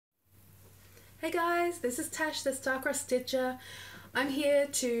Hey guys, this is Tash the Star-Crossed Stitcher. I'm here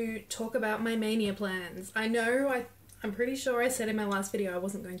to talk about my Maynia plans. I'm pretty sure I said in my last video I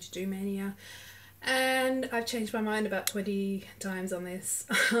wasn't going to do Maynia, and I've changed my mind about 20 times on this.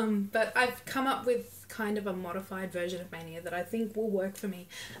 But I've come up with kind of a modified version of Maynia that I think will work for me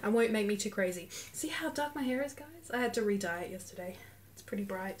and won't make me too crazy. See how dark my hair is, guys? I had to re-dye it yesterday. It's pretty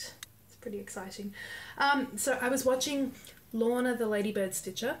bright. It's pretty exciting. So I was watching Lorna the Ladybird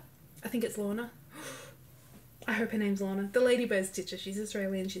Stitcher. I think it's Lorna. I hope her name's Lorna. The Ladybird Stitcher. She's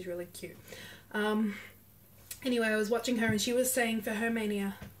Australian. She's really cute. Anyway, I was watching her and she was saying for her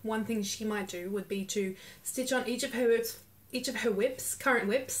Maynia, one thing she might do would be to stitch on each of her whips, current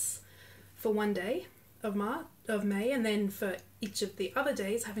whips, for one day of May, and then for each of the other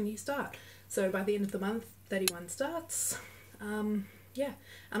days have a new start. So by the end of the month, 31 starts. Yeah,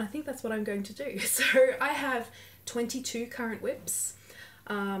 and I think that's what I'm going to do. So I have 22 current whips.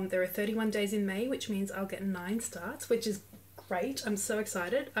 There are 31 days in May, which means I'll get 9 starts, which is great. I'm so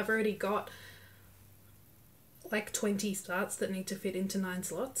excited. I've already got like 20 starts that need to fit into 9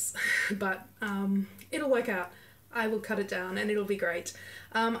 slots, but it'll work out. I will cut it down and it'll be great.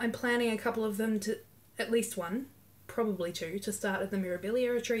 I'm planning a couple of them to, at least one, probably 2, to start at the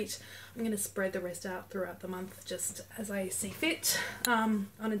Mirabilia retreat. I'm going to spread the rest out throughout the month just as I see fit. On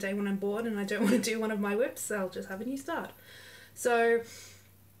a day when I'm bored and I don't want to do one of my whips, I'll just have a new start. So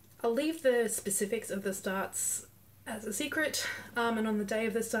I'll leave the specifics of the starts as a secret, and on the day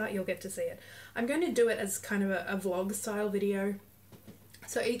of the start you'll get to see it. I'm going to do it as kind of a vlog style video.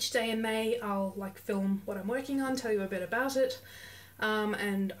 So each day in May I'll like film what I'm working on, tell you a bit about it,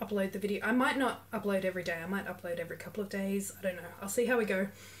 and upload the video. I might not upload every day, I might upload every couple of days, I don't know, I'll see how we go.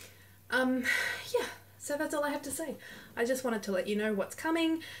 Yeah, so that's all I have to say. I just wanted to let you know what's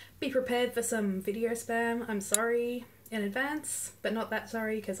coming. Be prepared for some video spam. I'm sorry in advance, but not that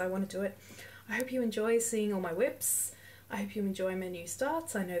sorry because I want to do it. I hope you enjoy seeing all my whips. I hope you enjoy my new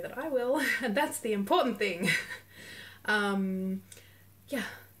starts. I know that I will, and that's the important thing. Yeah,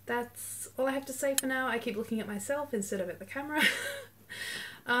 that's all I have to say for now. I keep looking at myself instead of at the camera.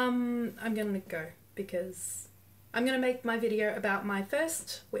 I'm gonna go because I'm gonna make my video about my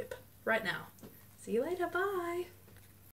first whip right now. See you later, bye!